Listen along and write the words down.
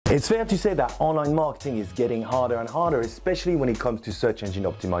It's fair to say that online marketing is getting harder and harder, especially when it comes to search engine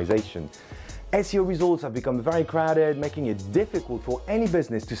optimization. SEO results have become very crowded, making it difficult for any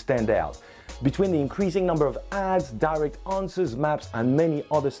business to stand out. Between the increasing number of ads, direct answers, maps, and many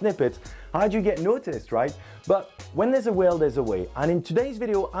other snippets, how do you get noticed, right? But when there's a will, there's a way. And in today's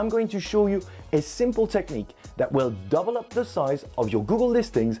video, I'm going to show you a simple technique that will double up the size of your Google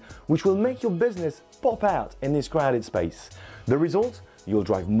listings, which will make your business pop out in this crowded space. The result? You'll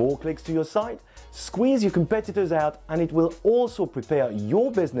drive more clicks to your site, squeeze your competitors out, and it will also prepare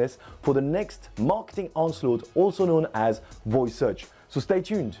your business for the next marketing onslaught, also known as voice search. So stay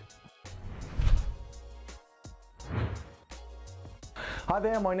tuned. Hi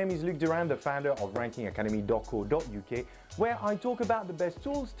there, my name is Luc Durand, the founder of rankingacademy.co.uk, where I talk about the best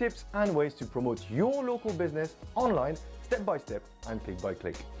tools, tips, and ways to promote your local business online, step by step and click by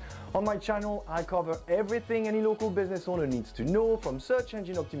click. On my channel, I cover everything any local business owner needs to know, from search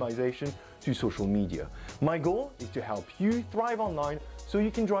engine optimization to social media. My goal is to help you thrive online so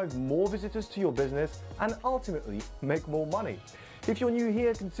you can drive more visitors to your business and ultimately make more money. If you're new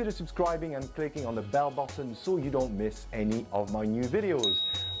here, consider subscribing and clicking on the bell button so you don't miss any of my new videos.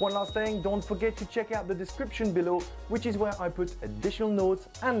 One last thing, don't forget to check out the description below, which is where I put additional notes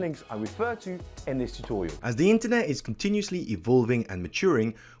and links I refer to in this tutorial. As the internet is continuously evolving and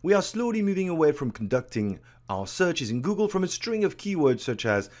maturing, we are slowly moving away from conducting our searches in Google from a string of keywords such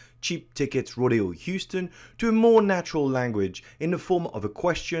as cheap tickets rodeo Houston to a more natural language in the form of a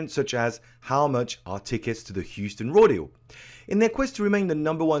question such as how much are tickets to the Houston rodeo. In their quest to remain the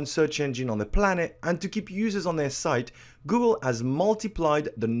 #1 search engine on the planet and to keep users on their site, Google has multiplied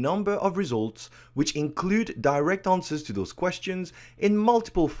the number of results which include direct answers to those questions in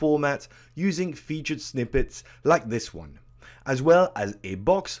multiple formats using featured snippets like this one, as well as a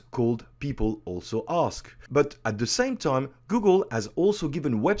box called People Also Ask. But at the same time, Google has also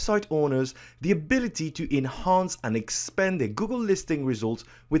given website owners the ability to enhance and expand their Google listing results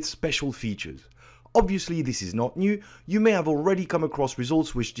with special features. Obviously, this is not new. You may have already come across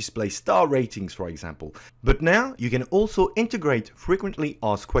results which display star ratings, for example. But now you can also integrate frequently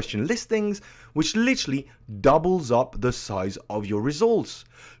asked question listings, which literally doubles up the size of your results.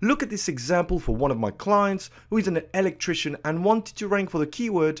 Look at this example for one of my clients who is an electrician and wanted to rank for the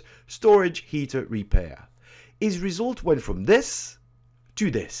keyword storage heater repair. His result went from this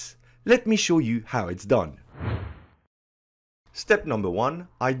to this. Let me show you how it's done. Step number 1,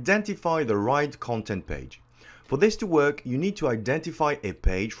 identify the right content page. For this to work, you need to identify a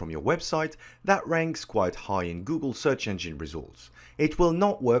page from your website that ranks quite high in Google search engine results. It will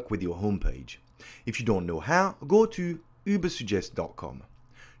not work with your homepage. If you don't know how, go to ubersuggest.com.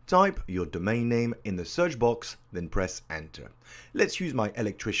 Type your domain name in the search box, then press enter. Let's use my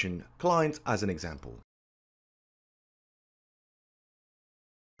electrician client as an example.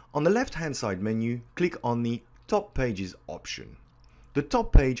 On the left-hand side menu, click on the Top Pages option. The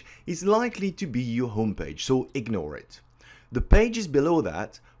top page is likely to be your homepage, so ignore it. The pages below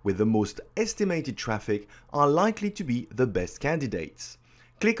that, with the most estimated traffic, are likely to be the best candidates.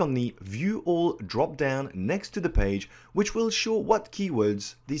 Click on the View All drop-down next to the page, which will show what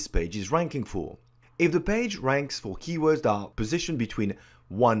keywords this page is ranking for. If the page ranks for keywords that are positioned between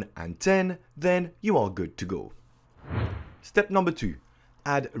 1 and 10, then you are good to go. Step number 2.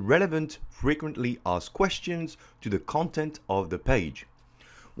 Add relevant, frequently asked questions to the content of the page.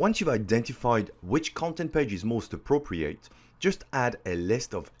 Once you've identified which content page is most appropriate, just add a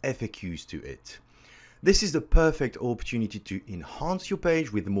list of FAQs to it. This is the perfect opportunity to enhance your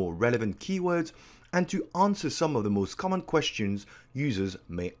page with more relevant keywords and to answer some of the most common questions users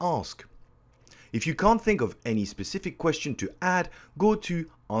may ask. If you can't think of any specific question to add, go to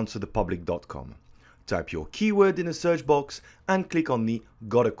answerthepublic.com. Type your keyword in the search box and click on the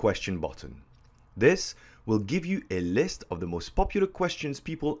Got a Question button. This will give you a list of the most popular questions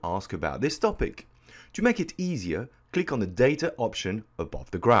people ask about this topic. To make it easier, click on the Data option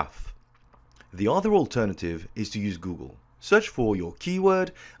above the graph. The other alternative is to use Google. Search for your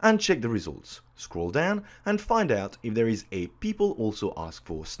keyword and check the results. Scroll down and find out if there is a People Also Ask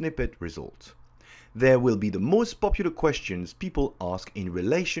For snippet result. There will be the most popular questions people ask in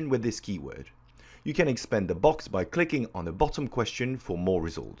relation with this keyword. You can expand the box by clicking on the bottom question for more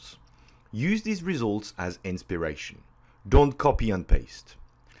results. Use these results as inspiration. Don't copy and paste.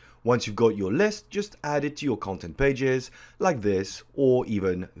 Once you've got your list, just add it to your content pages, like this or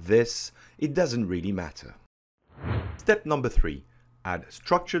even this. It doesn't really matter. Step number 3. Add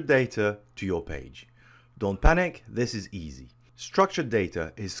structured data to your page. Don't panic, this is easy. Structured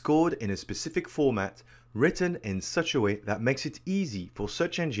data is stored in a specific format written in such a way that makes it easy for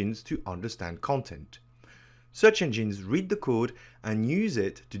search engines to understand content. Search engines read the code and use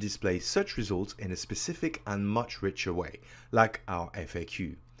it to display search results in a specific and much richer way, like our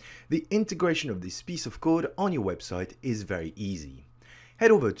FAQ. The integration of this piece of code on your website is very easy.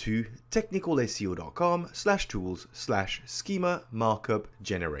 Head over to technicalseo.com/tools/schema markup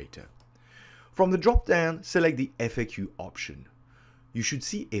generator. From the drop-down, select the FAQ option. You should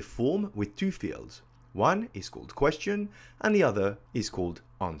see a form with two fields. One is called question and the other is called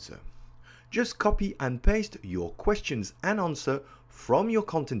answer. Just copy and paste your questions and answer from your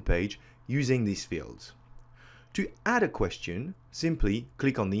content page using these fields. To add a question, simply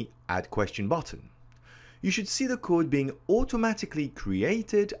click on the Add Question button. You should see the code being automatically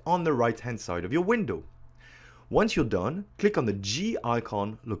created on the right-hand side of your window. Once you're done, click on the G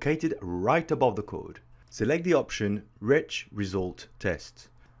icon located right above the code. Select the option Rich Result Test.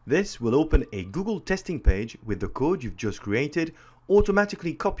 This will open a Google testing page with the code you've just created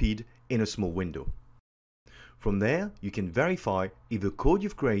automatically copied in a small window. From there, you can verify if the code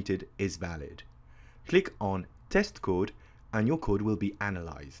you've created is valid. Click on Test Code and your code will be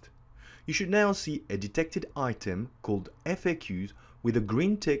analyzed. You should now see a detected item called FAQs with a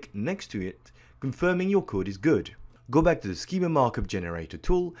green tick next to it, confirming your code is good. Go back to the Schema Markup Generator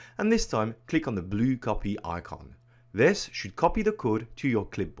tool and this time click on the blue copy icon. This should copy the code to your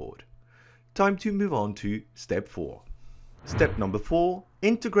clipboard. Time to move on to step 4. Step number 4,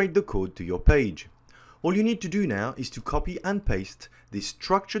 integrate the code to your page. All you need to do now is to copy and paste the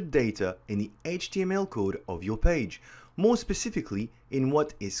structured data in the HTML code of your page, more specifically in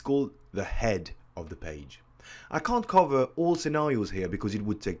what is called the head of the page. I can't cover all scenarios here because it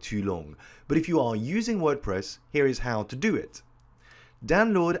would take too long, but if you are using WordPress, here is how to do it.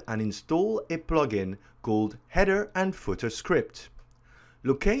 Download and install a plugin called Header and Footer Script.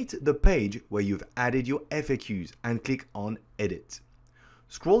 Locate the page where you've added your FAQs and click on Edit.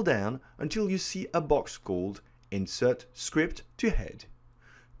 Scroll down until you see a box called Insert Script to Head.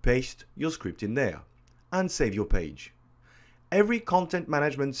 Paste your script in there and save your page. Every content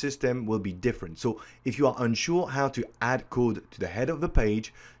management system will be different, so if you are unsure how to add code to the head of the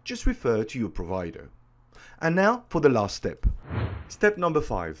page, just refer to your provider. And now for the last step. Step number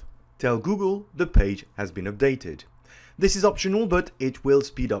 5. Tell Google the page has been updated. This is optional, but it will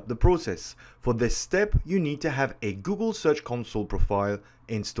speed up the process. For this step, you need to have a Google Search Console profile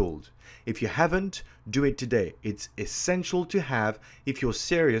installed. If you haven't, do it today. It's essential to have if you're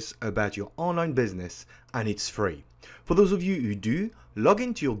serious about your online business, and it's free. For those of you who do, log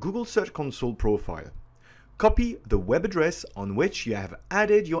into your Google Search Console profile. Copy the web address on which you have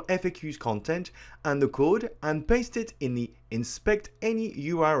added your FAQs content and the code and paste it in the Inspect Any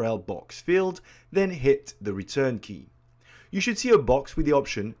URL box field, then hit the return key. You should see a box with the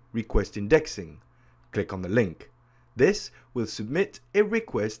option Request Indexing. Click on the link. This will submit a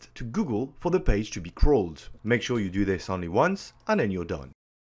request to Google for the page to be crawled. Make sure you do this only once and then you're done.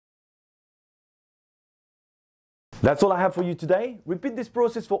 That's all I have for you today. Repeat this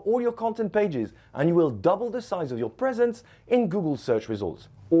process for all your content pages and you will double the size of your presence in Google search results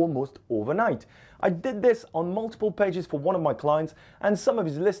almost overnight. I did this on multiple pages for one of my clients and some of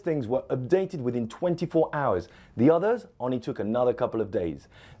his listings were updated within 24 hours. The others only took another couple of days.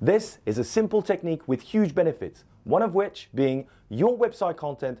 This is a simple technique with huge benefits, one of which being your website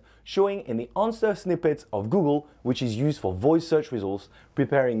content showing in the answer snippets of Google, which is used for voice search results,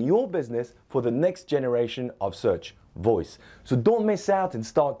 preparing your business for the next generation of search, voice. So don't miss out and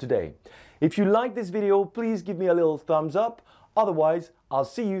start today. If you like this video, please give me a little thumbs up. Otherwise, I'll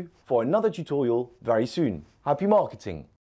see you for another tutorial very soon. Happy marketing!